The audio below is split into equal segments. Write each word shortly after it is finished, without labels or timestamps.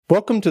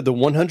Welcome to the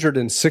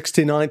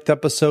 169th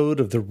episode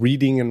of the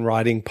Reading and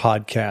Writing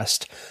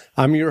Podcast.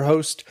 I'm your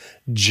host,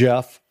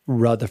 Jeff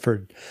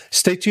Rutherford.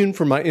 Stay tuned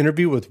for my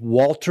interview with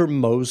Walter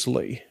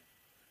Mosley.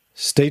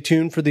 Stay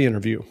tuned for the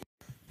interview.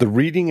 The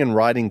Reading and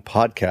Writing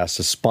Podcast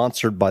is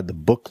sponsored by the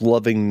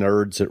book-loving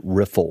nerds at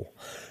Riffle.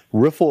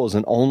 Riffle is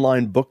an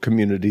online book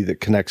community that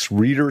connects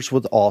readers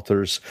with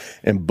authors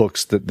and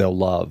books that they'll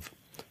love.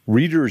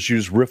 Readers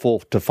use Riffle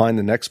to find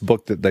the next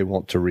book that they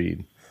want to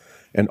read.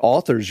 And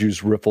authors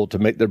use Riffle to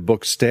make their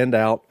books stand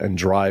out and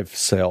drive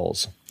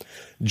sales.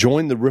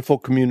 Join the Riffle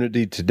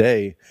community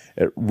today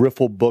at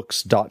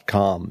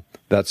rifflebooks.com.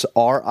 That's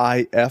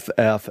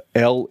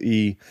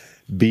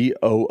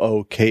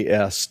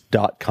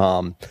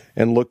rifflebooks.com.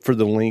 And look for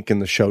the link in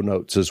the show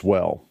notes as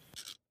well.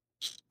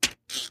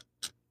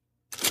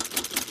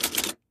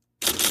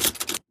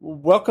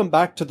 Welcome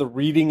back to the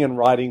Reading and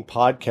Writing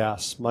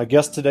Podcast. My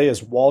guest today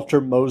is Walter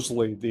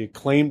Mosley, the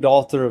acclaimed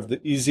author of the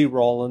E.Z.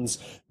 Rawlins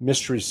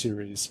Mystery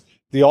Series.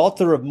 The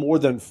author of more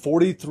than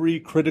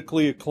 43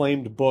 critically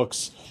acclaimed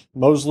books,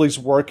 Mosley's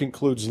work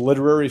includes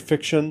literary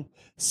fiction,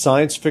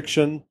 science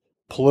fiction,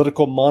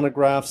 political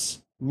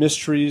monographs,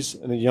 mysteries,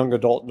 and a young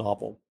adult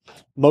novel.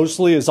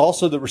 Mosley is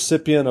also the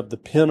recipient of the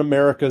PEN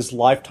America's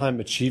Lifetime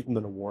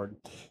Achievement Award.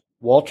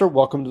 Walter,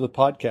 welcome to the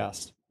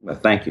podcast. Well,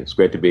 thank you. It's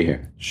great to be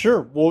here.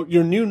 Sure. Well,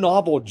 your new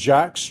novel,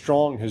 Jack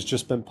Strong, has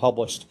just been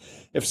published.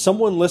 If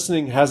someone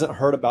listening hasn't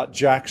heard about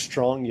Jack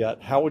Strong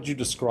yet, how would you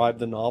describe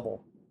the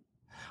novel?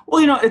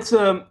 Well, it's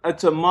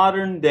a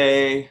modern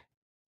day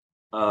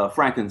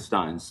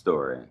Frankenstein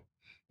story.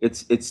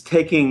 It's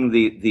taking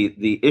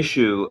the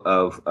issue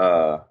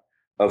of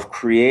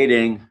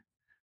creating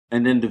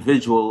an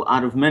individual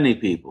out of many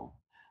people,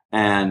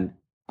 and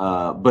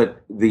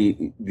but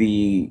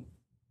the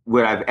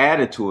what I've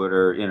added to it,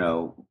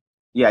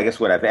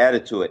 what I've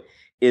added to it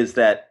is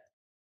that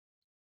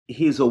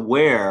he's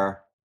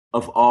aware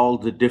of all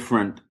the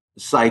different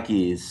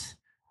psyches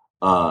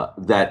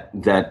that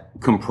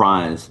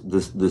comprise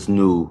this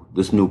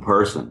new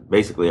person,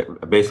 basically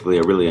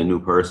a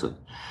new person,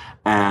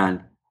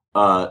 and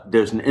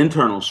there's an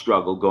internal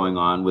struggle going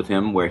on with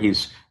him where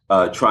he's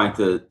trying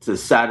to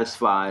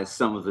satisfy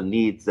some of the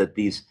needs that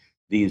these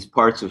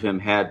parts of him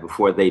had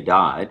before they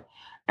died,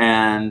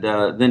 and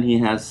then he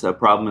has a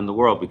problem in the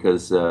world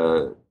because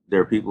there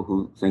are people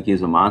who think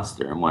he's a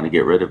monster and want to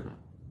get rid of him.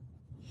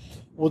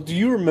 Well, do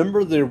you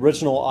remember the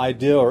original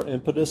idea or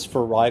impetus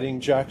for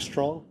writing Jack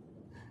Strong?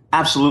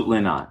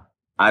 Absolutely not.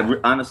 I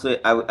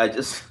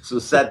just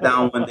sat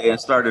down one day and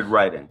started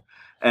writing,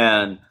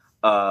 and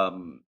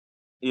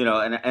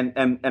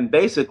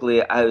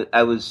basically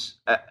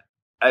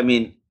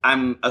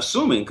I'm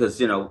assuming,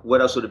 because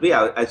what else would it be?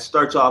 It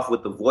starts off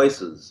with the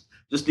voices,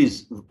 just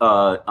these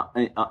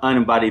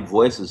unembodied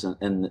voices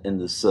in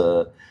this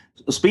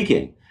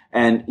speaking.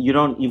 And you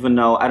don't even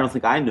know, I don't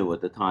think I knew at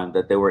the time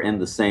that they were in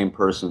the same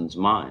person's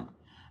mind.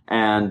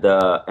 And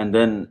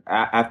then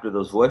after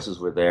those voices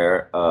were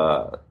there,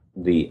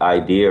 the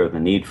idea or the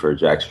need for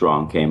Jack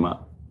Strong came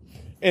up.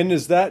 And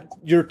is that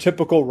your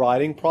typical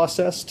writing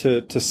process,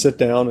 to sit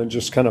down and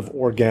just kind of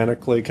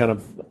organically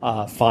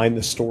find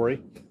the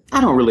story?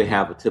 I don't really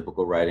have a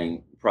typical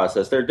writing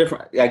process. They're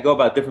different. I go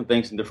about different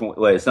things in different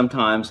ways.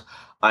 Sometimes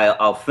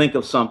I'll think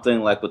of something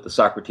like with the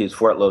Socrates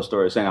Fortlow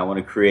story, saying I want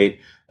to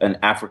create an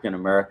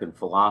African-American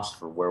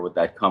philosopher. Where would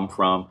that come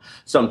from?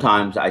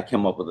 Sometimes I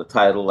come up with a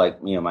title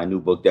like, my new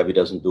book, Debbie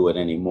Doesn't Do It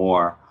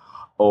Anymore.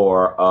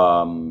 Or,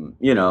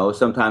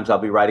 sometimes I'll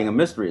be writing a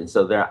mystery. And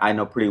so there, I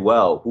know pretty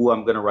well who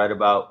I'm going to write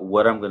about,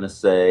 what I'm going to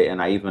say,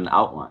 and I even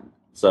outline.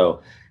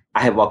 So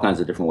I have all kinds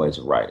of different ways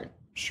of writing.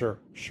 Sure.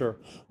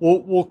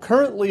 Well,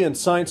 currently in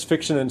science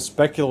fiction and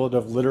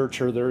speculative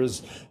literature, there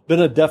has been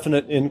a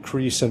definite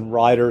increase in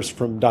writers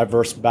from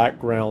diverse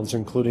backgrounds,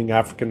 including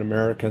African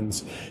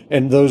Americans,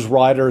 and those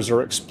writers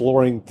are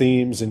exploring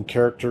themes and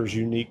characters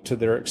unique to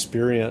their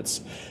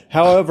experience.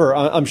 However,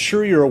 I'm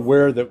sure you're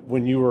aware that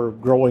when you were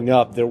growing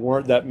up, there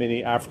weren't that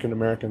many African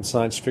American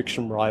science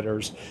fiction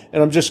writers,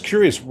 and I'm just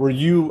curious, were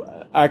you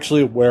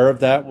actually aware of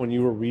that when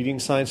you were reading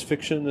science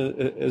fiction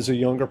as a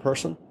younger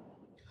person?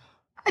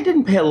 I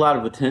didn't pay a lot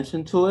of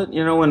attention to it.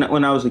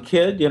 When I was a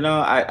kid,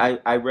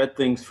 I read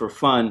things for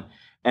fun,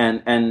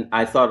 and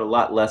I thought a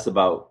lot less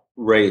about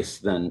race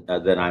than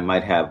I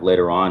might have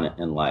later on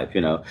in life.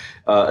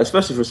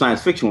 Especially for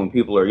science fiction, when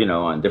people are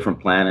on different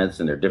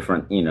planets and they're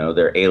different.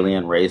 They're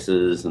alien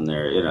races, and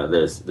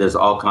there's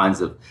all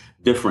kinds of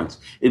difference.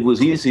 It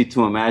was easy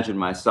to imagine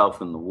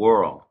myself in the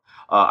world.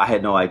 I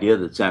had no idea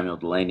that Samuel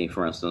Delany,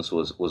 for instance,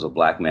 was a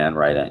black man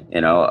writing.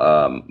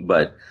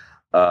 But.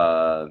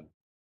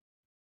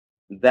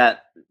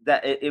 That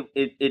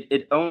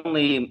it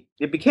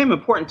became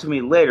important to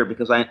me later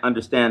because I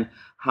understand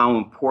how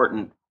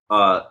important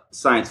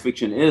science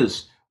fiction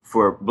is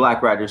for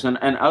black writers and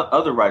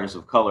other writers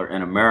of color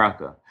in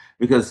America.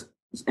 Because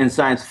in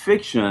science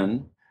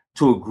fiction,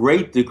 to a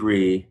great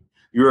degree,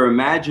 you're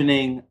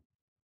imagining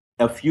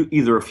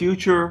either a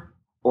future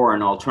or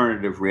an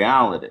alternative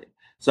reality.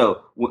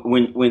 So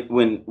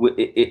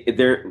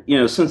there,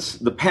 since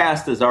the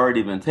past has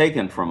already been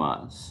taken from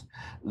us,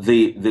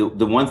 the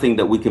one thing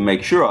that we can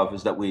make sure of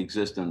is that we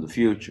exist in the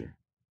future.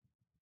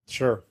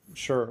 Sure,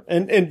 sure.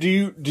 And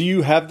do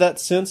you have that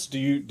sense? Do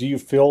you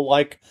feel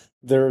like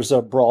there's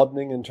a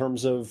broadening in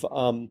terms of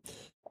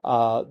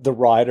the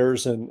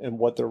writers and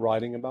what they're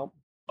writing about?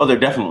 Oh, there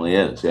definitely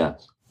is.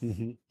 Yes.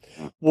 Hmm.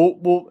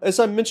 Well, as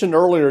I mentioned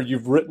earlier,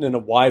 you've written in a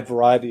wide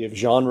variety of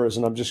genres,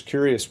 and I'm just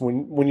curious,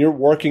 when you're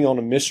working on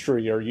a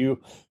mystery, are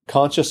you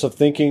conscious of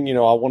thinking,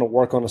 I want to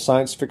work on a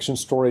science fiction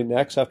story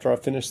next after I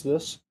finish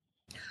this?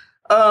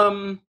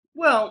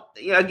 Well,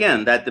 yeah,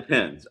 again, that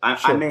depends. I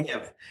Sure. may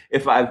have,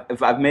 if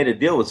I've made a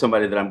deal with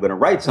somebody that I'm going to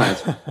write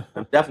science fiction,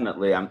 then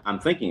definitely I'm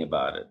thinking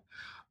about it.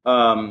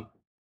 Um,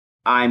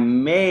 I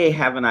may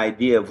have an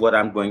idea of what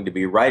I'm going to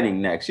be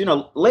writing next.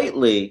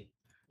 Lately,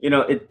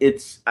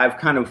 I've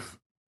kind of,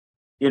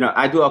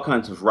 I do all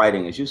kinds of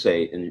writing, as you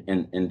say,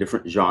 in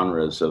different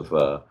genres of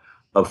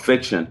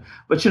fiction.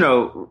 But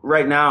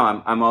right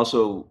now I'm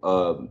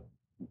also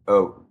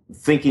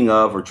thinking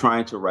of or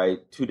trying to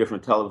write two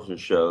different television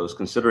shows,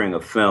 considering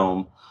a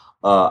film.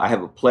 I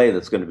have a play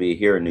that's going to be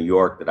here in New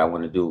York that I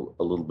want to do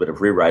a little bit of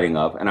rewriting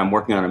of, and I'm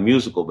working on a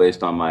musical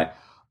based on my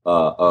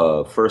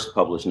first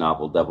published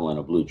novel, Devil in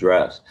a Blue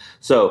Dress.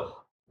 So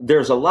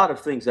there's a lot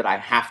of things that I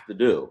have to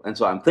do, and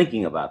so I'm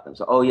thinking about them.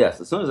 So, oh yes,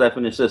 as soon as I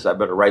finish this, I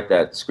better write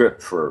that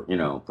script for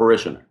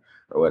Parishioner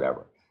or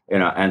whatever,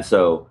 and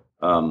so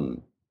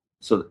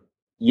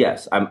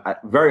yes,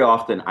 very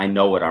often I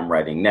know what I'm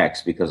writing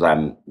next because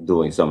I'm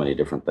doing so many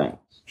different things.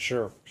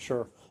 Sure,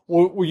 sure.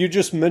 Well, you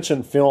just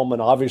mentioned film,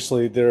 and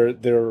obviously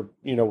there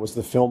was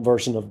the film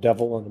version of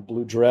Devil in a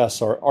Blue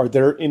Dress. Are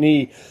there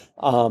any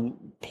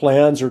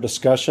plans or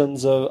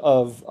discussions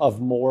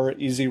of more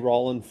Easy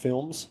Rawlins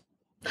films?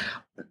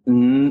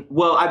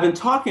 Well, I've been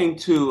talking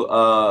to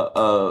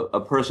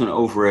a person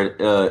over at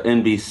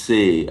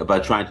NBC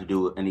about trying to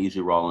do an Easy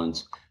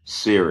Rawlins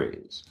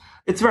series.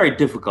 It's very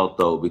difficult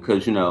though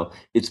because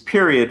it's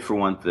period for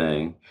one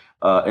thing,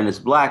 and it's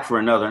black for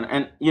another.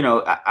 And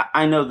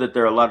I know that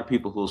there are a lot of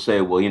people who will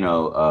say, well,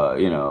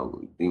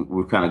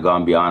 we've kind of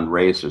gone beyond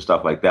race or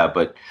stuff like that.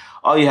 But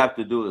all you have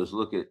to do is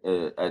look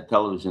at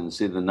television and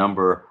see the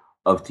number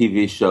of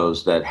TV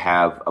shows that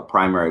have a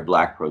primary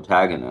black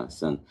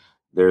protagonist, and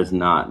there's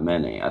not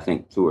many. I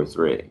think two or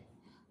three.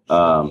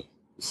 Sure.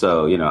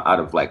 So out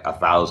of like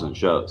 1,000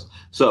 shows.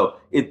 So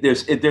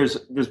there's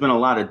been a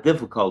lot of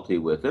difficulty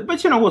with it,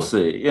 but we'll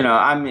see.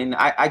 I mean,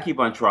 I keep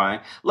on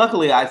trying.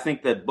 Luckily, I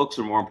think that books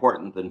are more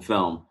important than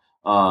film.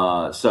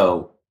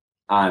 So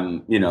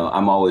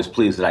I'm always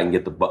pleased that I can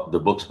get the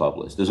books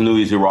published. There's a new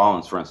Easy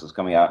Rawlins, for instance,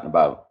 coming out in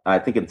about I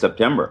think in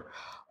September,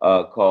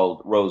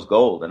 called Rose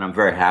Gold, and I'm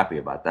very happy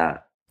about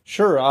that.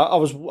 Sure.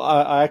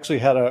 I actually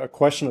had a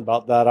question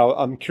about that.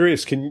 I'm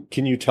curious. Can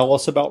you tell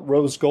us about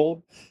Rose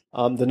Gold,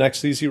 the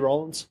next Easy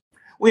Rawlins?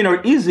 Well,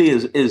 Easy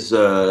is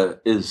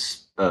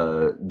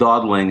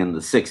dawdling in the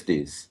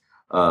 60s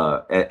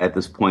at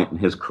this point in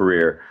his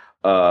career.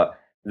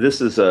 This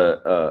is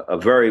a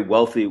very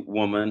wealthy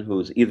woman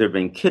who's either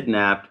been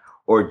kidnapped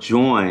or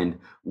joined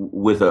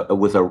with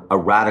a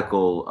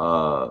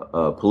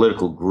radical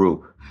political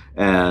group.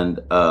 And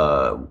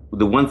the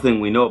one thing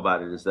we know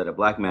about it is that a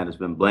black man has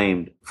been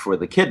blamed for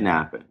the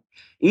kidnapping.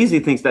 Easy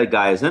thinks that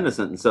guy is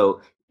innocent, and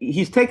so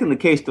he's taken the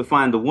case to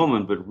find the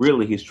woman, but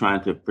really he's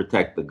trying to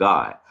protect the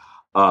guy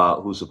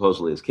who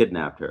supposedly has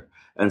kidnapped her.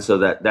 And so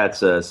that's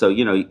so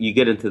you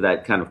get into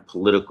that kind of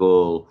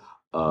political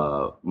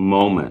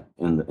moment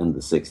in the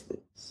 60s.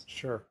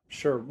 Sure,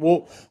 sure.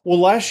 Well,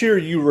 last year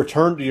you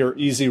returned to your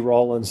Easy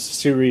Rawlins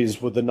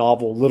series with the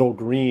novel Little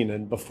Green,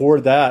 and before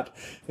that,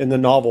 in the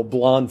novel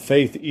Blonde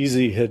Faith,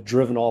 Easy had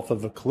driven off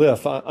of a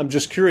cliff. I'm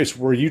just curious,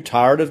 were you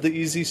tired of the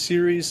Easy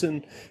series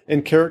and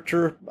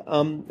character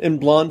in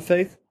Blonde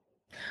Faith?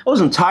 I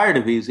wasn't tired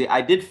of Easy.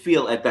 I did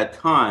feel at that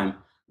time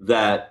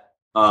that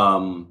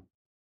I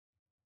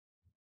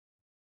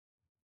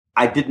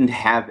didn't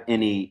have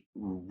any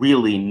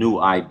really new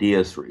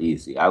ideas for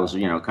Easy. I was,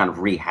 kind of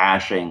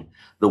rehashing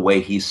the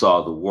way he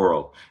saw the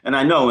world. And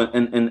I know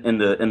in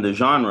the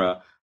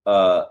genre,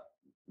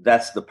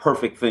 that's the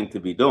perfect thing to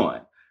be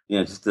doing.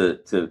 Just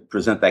to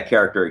present that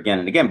character again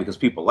and again because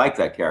people like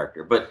that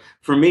character. But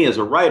for me as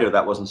a writer,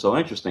 that wasn't so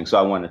interesting, so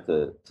I wanted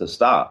to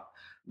stop.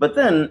 But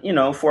then,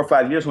 4 or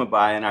 5 years went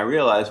by, and I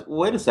realized,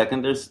 wait a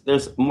second,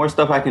 there's more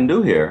stuff I can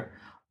do here,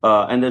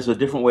 and there's a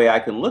different way I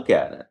can look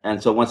at it.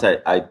 And so once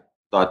I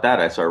thought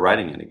that, I started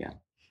writing it again.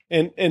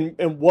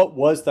 And what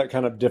was that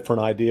kind of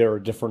different idea or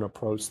different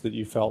approach that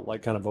you felt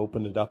like kind of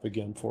opened it up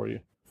again for you?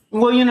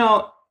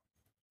 Well,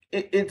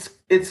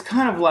 it's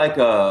kind of like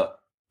a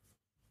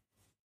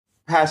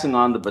passing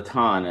on the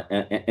baton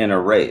in a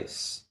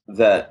race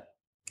that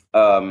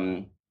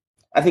I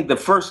think the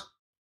first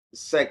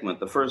segment,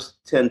 the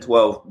first 10,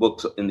 12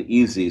 books in the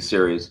Easy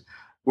series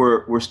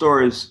were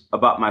stories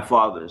about my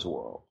father's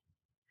world.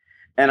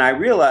 And I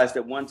realized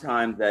at one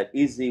time that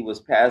Easy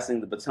was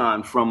passing the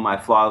baton from my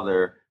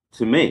father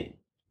to me.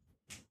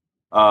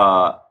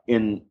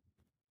 In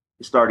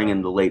starting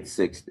in the late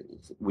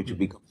 60s, which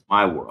becomes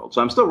my world.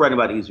 So I'm still writing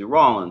about Easy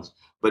Rawlins,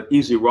 but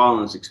Easy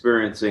Rawlins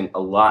experiencing a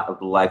lot of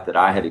the life that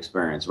I had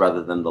experienced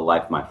rather than the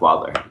life my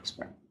father had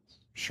experienced.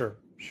 Sure,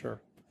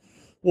 sure.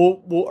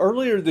 Well,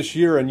 earlier this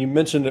year, and you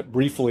mentioned it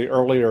briefly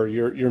earlier,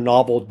 your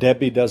novel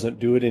 "Debbie Doesn't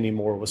Do It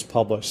Anymore" was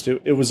published.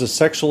 It was a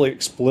sexually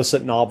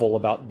explicit novel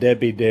about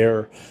Debbie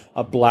Dare,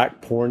 a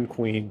black porn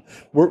queen.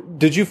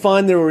 Did you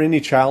find there were any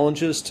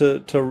challenges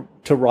to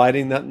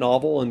writing that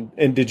novel,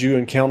 and did you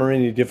encounter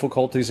any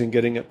difficulties in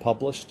getting it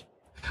published?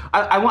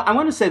 I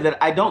want to say that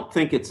I don't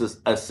think it's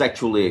a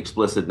sexually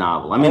explicit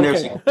novel. I mean,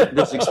 Okay.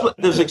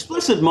 there's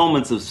explicit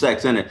moments of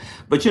sex in it,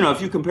 but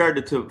if you compared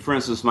it to, for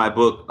instance, my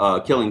book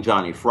Killing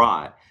Johnny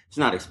Fry, it's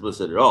not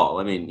explicit at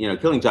all. I mean,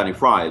 Killing Johnny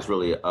Fry is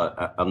really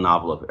a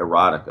novel of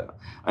erotica,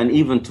 and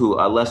even to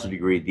a lesser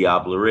degree,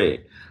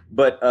 diablerie.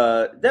 But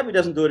Debbie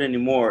Doesn't Do It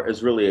Anymore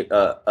is really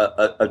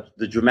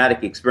the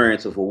dramatic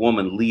experience of a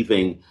woman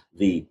leaving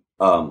the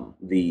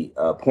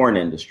porn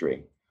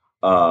industry.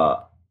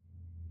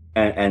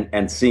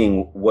 And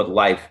seeing what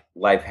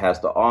life has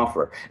to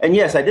offer. And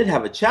yes, I did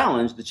have a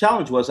challenge. The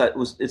challenge was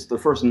it's the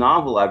first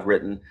novel I've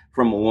written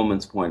from a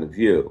woman's point of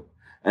view,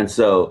 and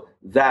so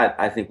that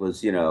I think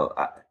was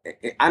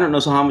I don't know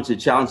how much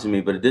it challenged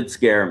me, but it did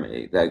scare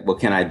me. Like, well,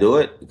 can I do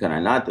it? Can I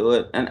not do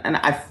it? And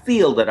I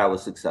feel that I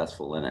was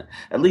successful in it.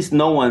 At least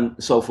no one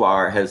so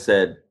far has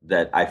said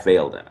that I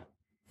failed in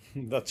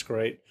it. That's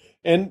great.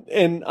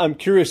 And I'm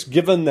curious,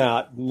 given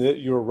that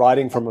you're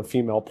writing from a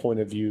female point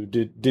of view,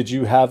 did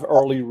you have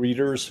early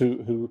readers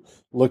who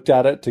looked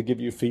at it to give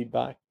you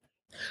feedback?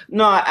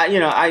 No,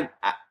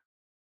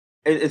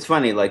 it's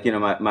funny. Like,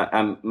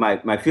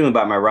 my feeling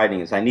about my writing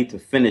is I need to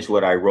finish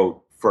what I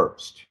wrote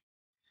first.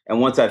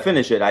 And once I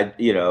finish it, and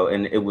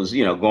it was,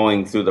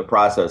 going through the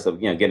process of,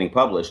 getting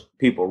published,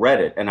 people read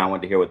it and I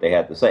wanted to hear what they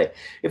had to say.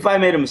 If I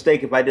made a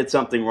mistake, if I did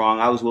something wrong,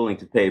 I was willing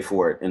to pay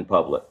for it in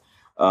public.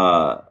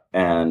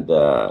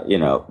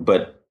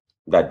 But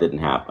that didn't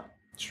happen.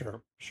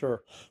 Sure,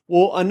 sure.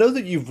 Well, I know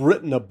that you've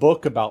written a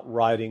book about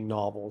writing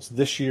novels.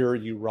 This year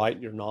you write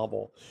your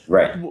novel.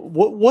 Right.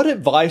 What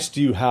advice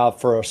do you have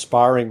for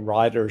aspiring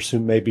writers who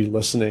may be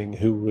listening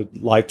who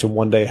would like to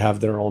one day have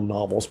their own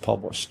novels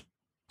published?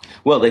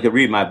 Well, they could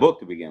read my book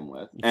to begin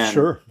with. And,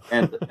 sure.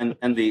 and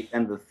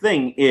the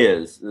thing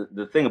is,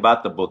 the thing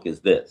about the book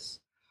is this.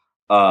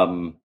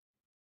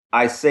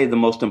 I say the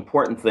most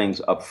important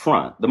things up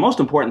front. The most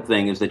important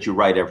thing is that you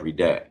write every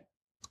day.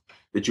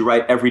 That you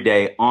write every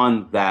day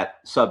on that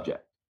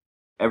subject,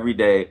 every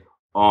day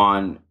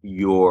on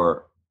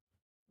your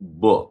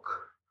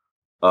book,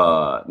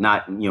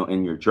 not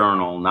in your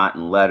journal, not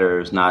in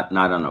letters, not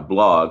on a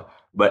blog,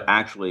 but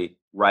actually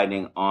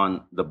writing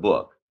on the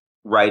book,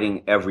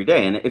 writing every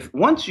day. And if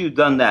once you've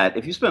done that,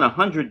 if you spend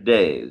 100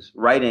 days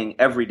writing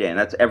every day, and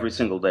that's every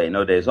single day,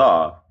 no days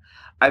off,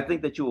 I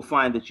think that you will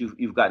find that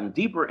you've gotten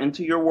deeper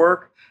into your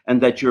work, and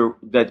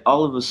that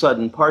all of a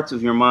sudden parts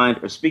of your mind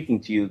are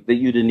speaking to you that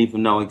you didn't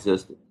even know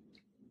existed.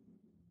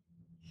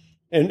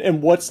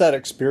 And what's that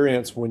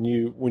experience when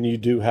you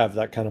do have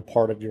that kind of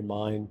part of your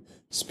mind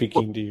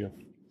speaking to you?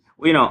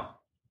 Well,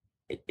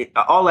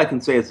 all I can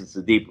say is it's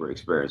a deeper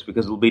experience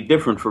because it'll be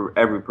different for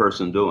every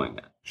person doing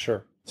it.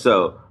 Sure.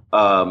 So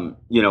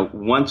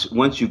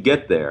once you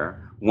get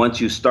there, once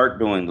you start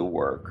doing the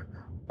work,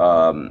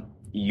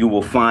 you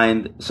will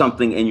find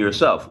something in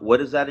yourself.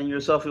 What is that in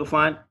yourself you'll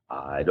find?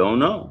 I don't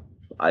know.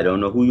 I don't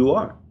know who you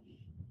are.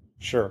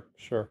 Sure,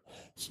 sure.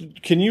 So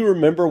can you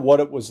remember what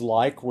it was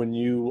like when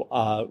you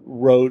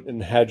wrote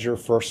and had your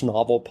first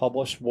novel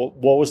published?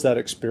 What was that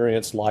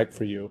experience like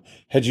for you?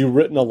 Had you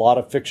written a lot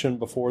of fiction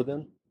before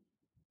then?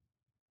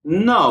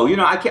 No,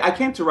 I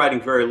came to writing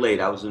very late.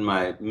 I was in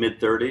my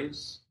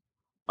mid-30s.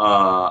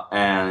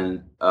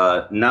 And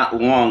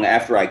not long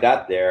after I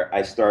got there,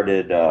 I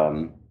started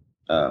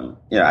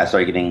I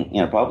started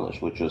getting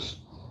published, which is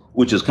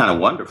kind of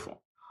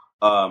wonderful.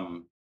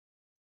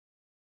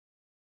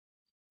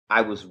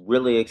 I was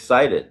really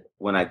excited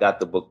when I got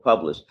the book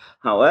published.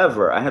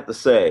 However, I have to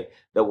say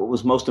that what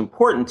was most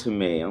important to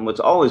me, and what's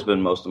always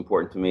been most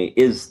important to me,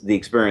 is the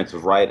experience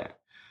of writing.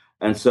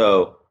 And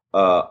so,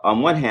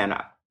 on one hand,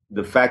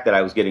 the fact that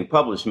I was getting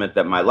published meant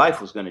that my life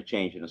was going to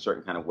change in a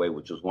certain kind of way,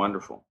 which was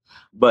wonderful.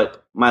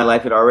 But my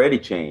life had already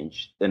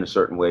changed in a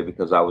certain way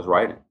because I was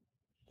writing.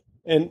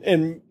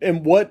 And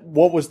what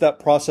was that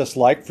process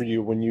like for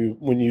you when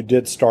you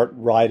did start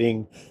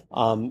writing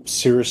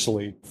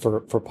seriously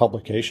for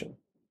publication?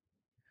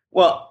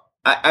 Well,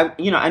 I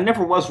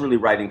never was really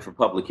writing for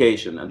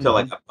publication until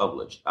I got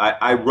published.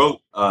 I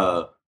wrote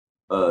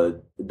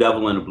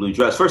Devil in a Blue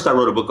Dress. First, I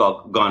wrote a book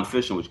called Gone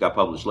Fishing, which got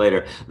published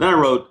later. Then I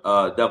wrote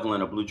Devil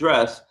in a Blue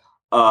Dress.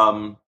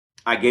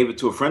 I gave it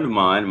to a friend of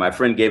mine. My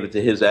friend gave it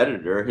to his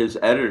editor. His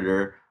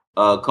editor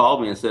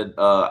called me and said,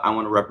 "I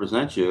want to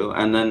represent you."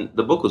 And then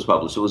the book was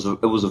published. It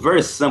was a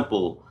very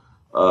simple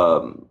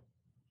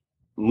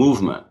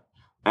movement,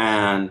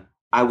 and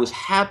I was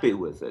happy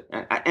with it.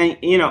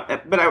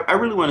 But I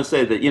really want to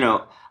say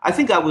that I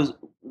think I was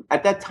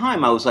at that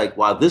time. I was like,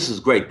 "Wow, this is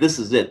great. This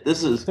is it.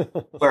 This is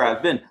where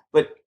I've been."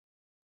 But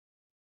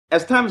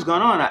as time has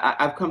gone on,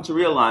 I've come to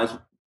realize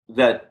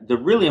that the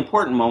really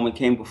important moment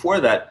came before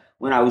that,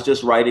 when I was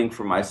just writing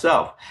for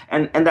myself.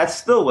 And that's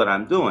still what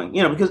I'm doing,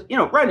 because,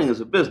 writing is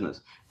a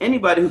business.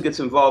 Anybody who gets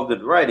involved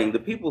in writing, the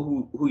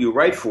people who you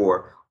write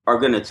for are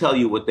going to tell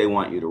you what they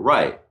want you to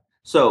write.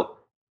 So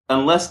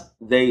unless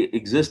they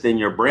exist in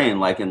your brain,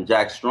 like in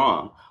Jack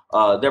Strong,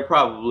 they're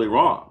probably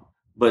wrong.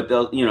 But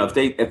they'll,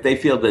 if they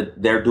feel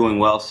that they're doing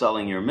well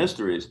selling your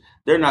mysteries,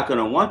 they're not going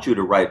to want you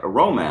to write a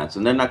romance,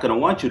 and they're not going to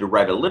want you to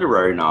write a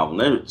literary novel.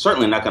 They're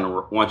certainly not going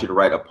to want you to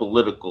write a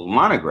political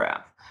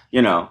monograph,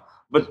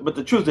 But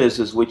the truth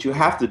is what you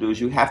have to do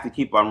is you have to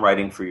keep on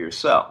writing for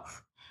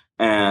yourself.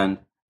 And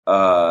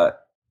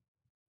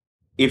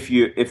if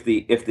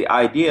the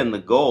idea and the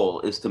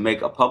goal is to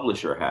make a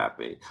publisher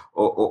happy,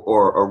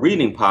 or a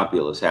reading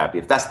populace happy,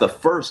 if that's the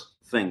first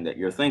thing that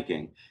you're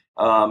thinking,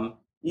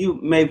 you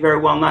may very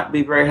well not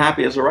be very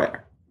happy as a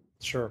writer.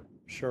 Sure.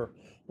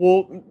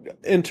 Well,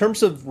 in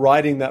terms of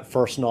writing that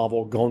first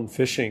novel, Gone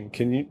Fishing,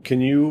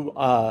 can you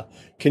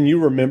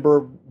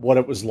remember what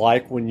it was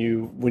like when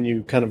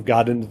you kind of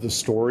got into the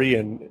story,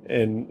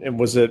 and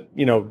was it,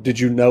 did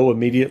you know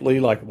immediately,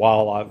 like,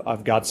 wow,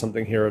 I've got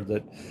something here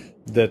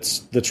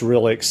that's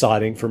really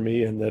exciting for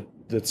me, and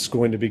that's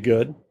going to be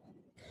good?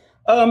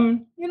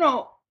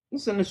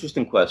 It's an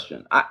interesting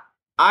question.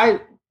 I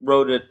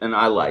wrote it and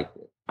I liked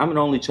it. I'm an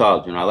only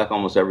child, I like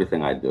almost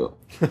everything I do.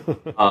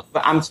 But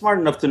I'm smart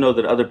enough to know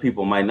that other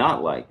people might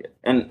not like it.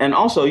 And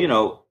also,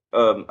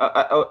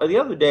 the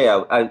other day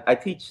I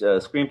teach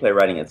screenplay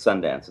writing at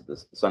Sundance, at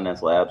the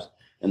Sundance Labs,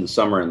 in the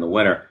summer and the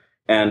winter.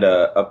 And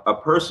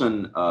a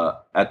person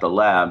at the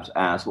labs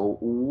asked,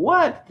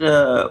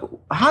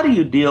 well, how do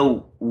you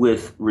deal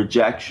with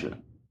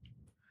rejection?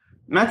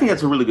 And I think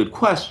that's a really good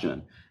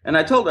question. And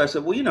I told her, I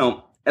said,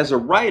 well, as a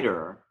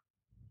writer,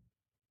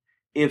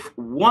 if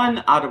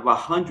 1 out of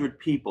 100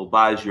 people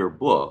buys your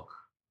book,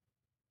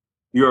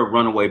 you're a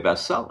runaway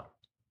bestseller.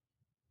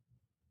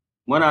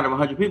 1 out of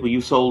 100 people,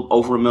 you sold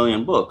over 1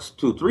 million books,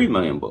 2-3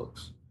 million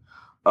books.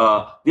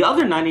 The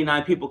other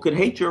 99 people could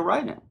hate your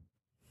writing.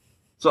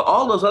 So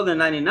all those other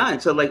 99,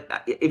 so like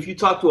if you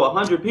talk to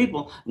 100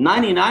 people,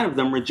 99 of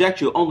them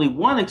reject you, only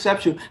one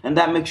accepts you, and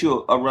that makes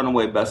you a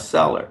runaway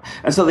bestseller.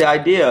 And so the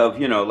idea of,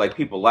 like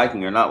people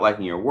liking or not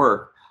liking your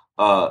work,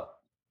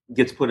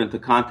 gets put into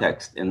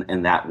context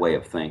in that way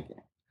of thinking.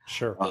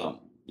 Sure.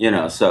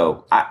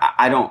 So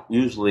I don't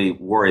usually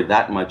worry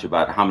that much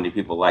about how many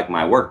people like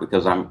my work,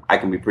 because I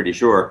can be pretty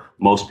sure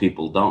most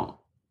people don't.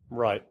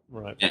 Right.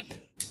 Yeah.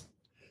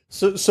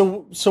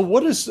 So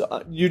what is,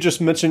 you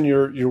just mentioned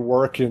your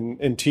work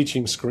in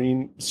teaching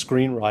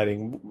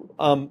screenwriting.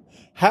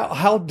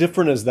 How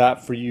different is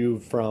that for you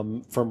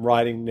from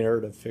writing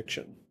narrative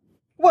fiction?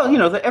 Well,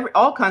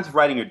 all kinds of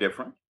writing are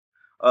different.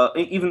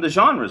 Even the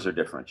genres are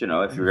different. If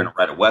you're going to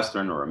write a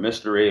Western or a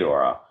mystery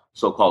or a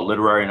so-called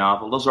literary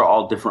novel, those are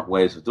all different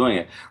ways of doing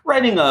it.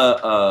 Writing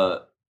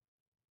a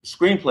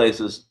screenplays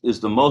is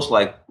the most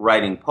like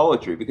writing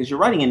poetry, because you're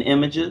writing in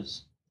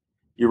images,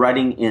 you're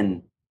writing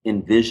in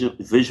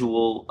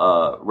visual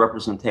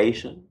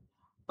representation.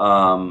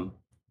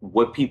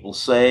 What people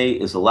say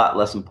is a lot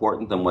less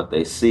important than what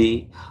they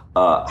see.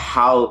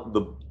 How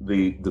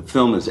the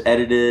film is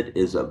edited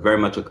is very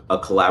much a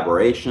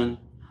collaboration.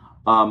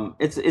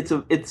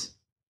 It's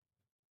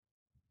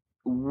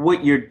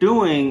what you're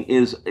doing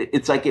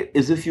it's like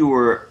as if you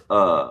were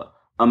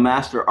a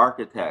master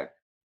architect,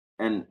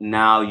 and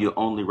now you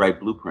only write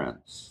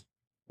blueprints.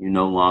 You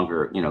no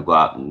longer go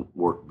out and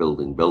work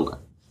building.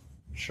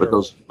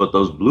 Sure. But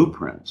those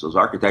blueprints, those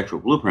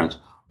architectural blueprints,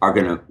 are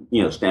going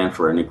to stand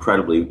for an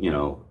incredibly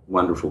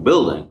wonderful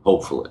building,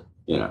 hopefully.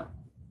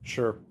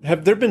 Sure.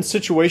 Have there been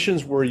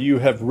situations where you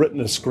have written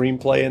a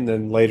screenplay and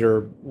then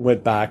later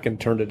went back and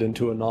turned it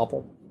into a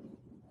novel?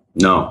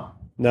 No.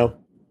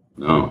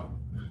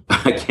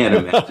 I can't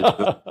imagine.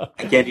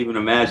 I can't even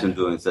imagine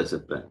doing such a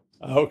thing.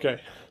 Okay.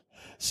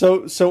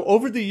 So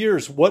over the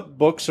years, what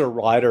books or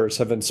writers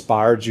have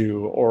inspired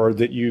you, or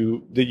that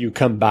you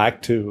come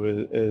back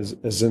to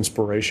as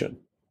inspiration?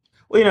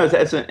 Well,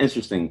 that's an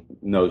interesting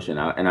notion,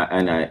 and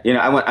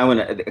I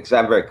want to, because I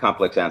have a very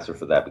complex answer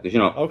for that, because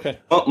okay,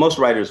 most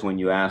writers, when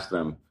you ask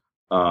them,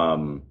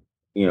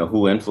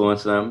 who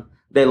influenced them,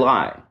 they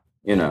lie.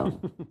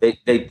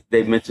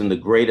 They mention the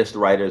greatest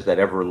writers that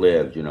ever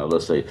lived.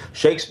 Let's say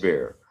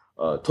Shakespeare,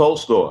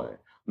 Tolstoy,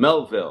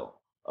 Melville,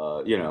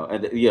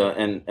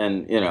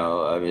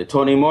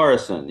 Toni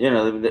Morrison.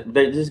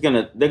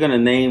 They're gonna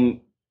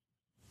name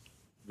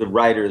the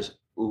writers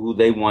who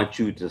they want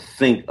you to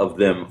think of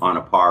them on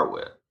a par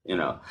with.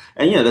 And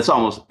that's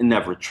almost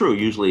never true.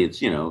 Usually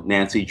it's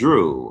Nancy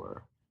Drew,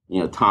 or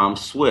Tom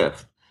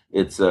Swift.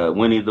 It's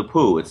Winnie the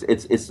Pooh.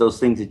 It's those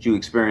things that you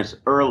experience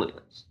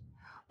earliest.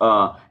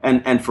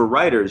 And for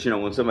writers,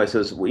 when somebody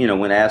says,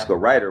 when I ask a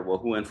writer, well,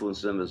 who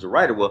influences them as a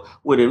writer? Well,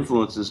 what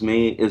influences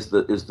me is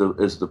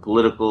the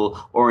political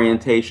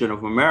orientation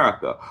of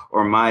America,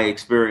 or my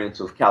experience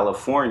of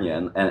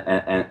California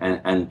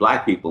and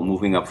Black people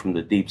moving up from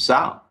the Deep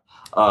South.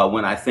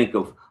 When I think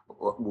of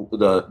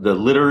the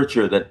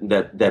literature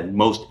that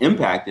most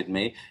impacted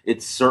me,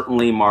 it's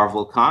certainly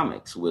Marvel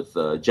Comics with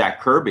Jack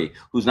Kirby,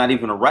 who's not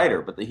even a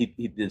writer, but he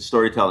did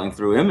storytelling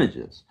through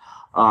images.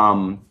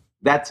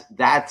 That's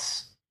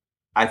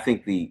I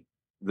think the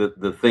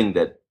thing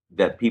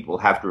that people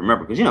have to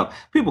remember, because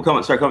people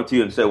start coming to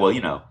you and say, well,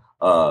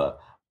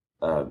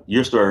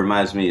 your story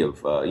reminds me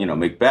of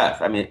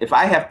Macbeth. I mean, if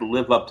I have to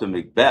live up to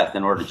Macbeth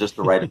in order just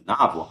to write a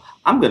novel,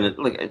 I'm going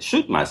to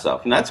shoot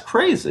myself, and that's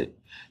crazy,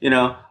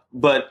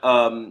 But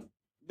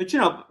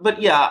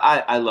yeah,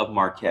 I love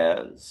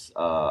Marquez.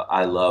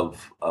 I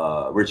love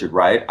Richard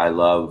Wright. I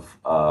love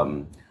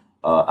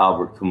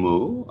Albert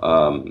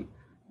Camus.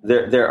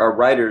 There are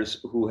writers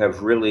who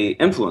have really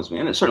influenced me,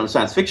 and certainly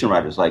science fiction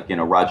writers like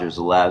Roger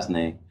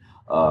Zelazny,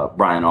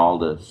 Brian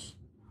Aldiss,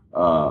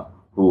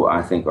 who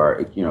I think are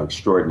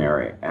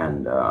extraordinary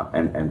and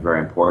very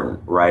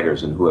important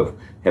writers, and who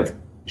have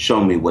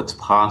shown me what's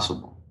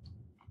possible.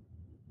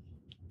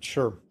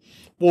 Sure.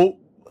 Well,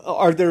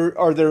 are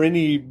there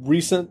any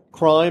recent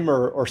crime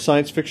or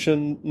science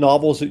fiction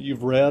novels that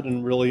you've read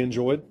and really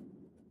enjoyed?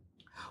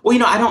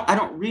 Well, I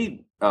don't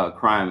read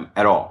crime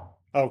at all.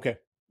 Okay.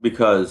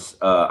 Because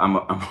I'm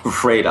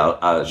afraid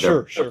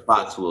Sure. the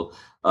thoughts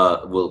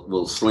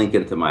will slink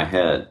into my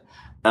head,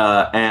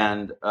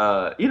 and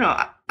I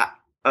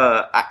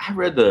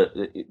read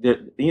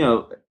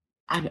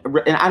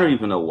and I don't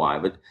even know why,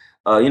 but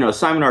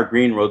Simon R.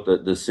 Green wrote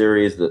the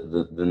series,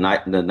 the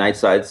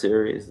Nightside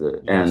series,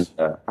 Yes. and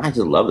I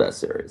just love that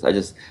series.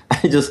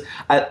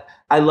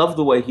 I love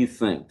the way he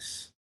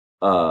thinks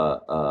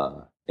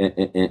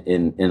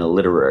in a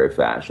literary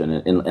fashion,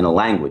 in a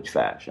language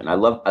fashion. I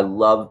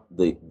love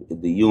the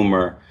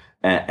humor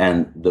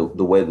and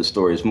the way the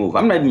stories move.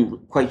 I'm not even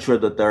quite sure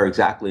that they're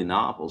exactly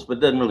novels, but it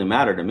doesn't really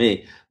matter to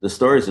me. The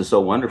stories are so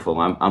wonderful.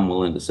 I'm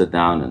willing to sit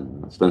down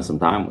and spend some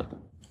time with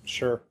them.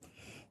 Sure.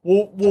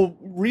 Well,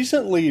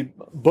 recently,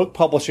 book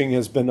publishing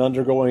has been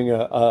undergoing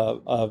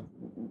a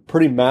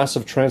pretty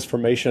massive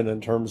transformation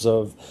in terms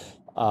of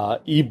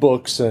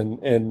ebooks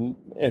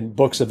and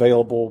books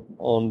available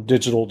on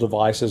digital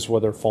devices,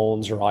 whether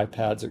phones or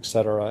iPads, et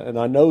cetera. And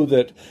I know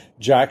that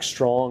Jack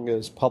Strong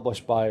is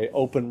published by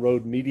Open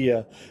Road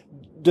Media.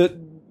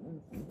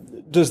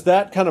 Does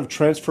that kind of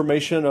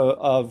transformation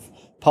of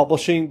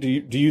publishing,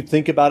 do you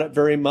think about it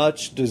very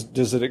much?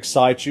 Does it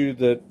excite you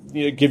that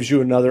it gives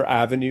you another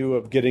avenue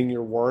of getting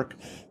your work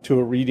to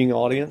a reading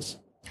audience?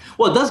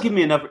 Well, it does give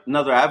me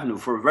another avenue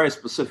for a very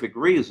specific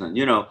reason.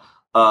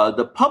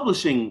 The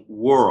publishing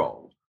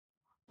world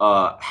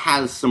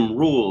has some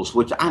rules,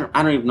 which I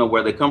don't even know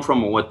where they come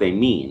from or what they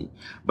mean.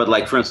 But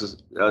like, for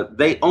instance,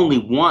 they only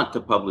want to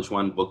publish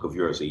one book of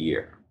yours a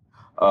year.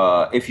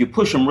 If you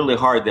push them really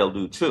hard, they'll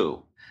do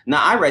two.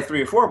 Now, I write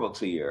 3 or 4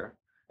 books a year.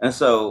 And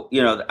so,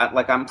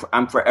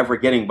 I'm forever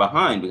getting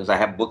behind because I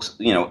have books,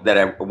 that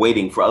are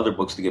waiting for other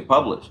books to get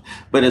published.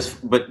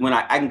 But when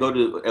I can go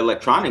to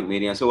electronic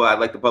media and say, well, I'd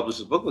like to publish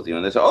this book with you.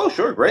 And they say, oh,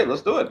 sure, great,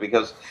 let's do it.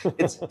 Because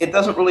it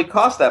doesn't really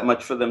cost that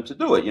much for them to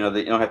do it.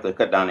 They don't have to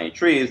cut down any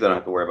trees. They don't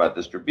have to worry about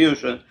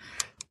distribution.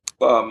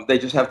 They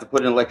just have to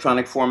put it in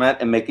electronic format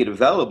and make it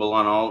available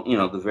on all,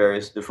 the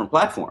various different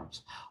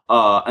platforms.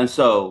 And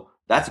so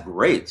that's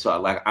great.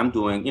 So I'm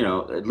doing,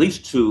 at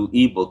least 2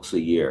 ebooks a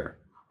year.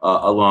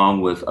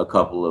 Along with a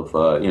couple of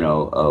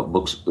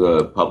books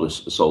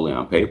published solely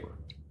on paper.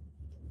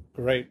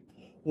 Great.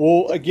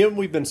 Well, again,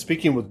 we've been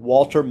speaking with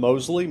Walter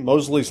Mosley.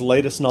 Mosley's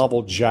latest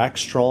novel, Jack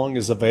Strong,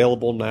 is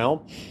available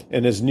now,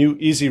 and his new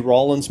Easy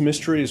Rawlins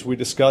mystery, as we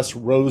discussed,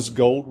 Rose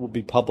Gold, will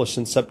be published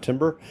in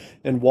September.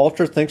 And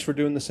Walter, thanks for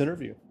doing this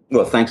interview.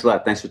 Well, thanks a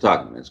lot. Thanks for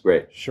talking to me. It's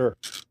great. Sure.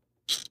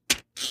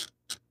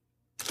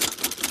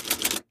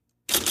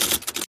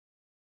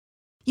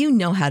 You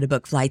know how to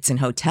book flights and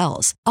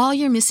hotels. All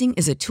you're missing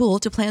is a tool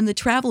to plan the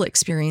travel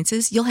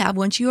experiences you'll have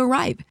once you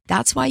arrive.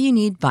 That's why you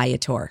need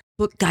Viator.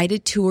 Book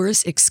guided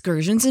tours,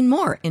 excursions, and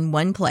more in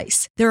one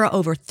place. There are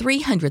over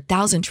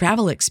 300,000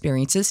 travel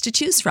experiences to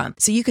choose from,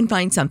 so you can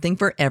find something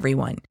for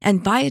everyone.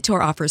 And Viator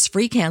offers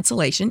free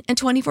cancellation and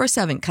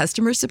 24/7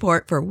 customer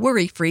support for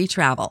worry-free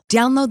travel.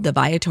 Download the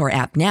Viator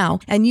app now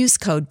and use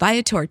code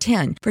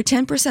Viator10 for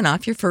 10%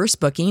 off your first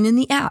booking in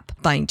the app.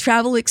 Find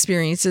travel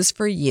experiences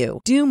for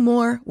you. Do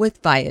more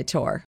with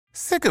Viator.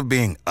 Sick of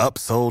being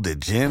upsold at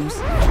gyms?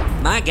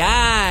 My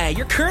guy,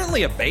 you're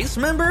currently a base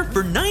member?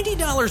 For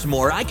 $90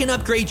 more, I can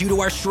upgrade you to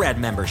our Shred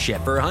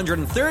membership. For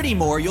 $130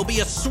 more, you'll be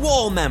a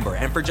Swole member.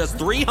 And for just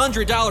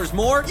 $300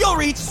 more, you'll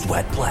reach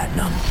Sweat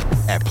Platinum.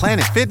 At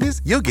Planet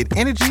Fitness, you'll get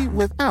energy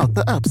without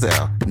the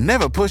upsell.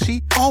 Never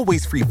pushy,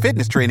 always free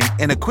fitness training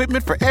and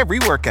equipment for every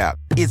workout.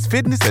 It's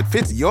fitness that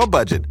fits your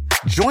budget.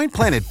 Join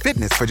Planet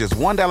Fitness for just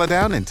 $1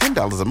 down and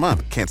 $10 a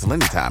month. Cancel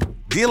anytime.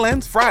 Deal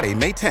ends Friday,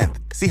 May 10th.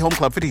 See Home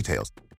Club for details.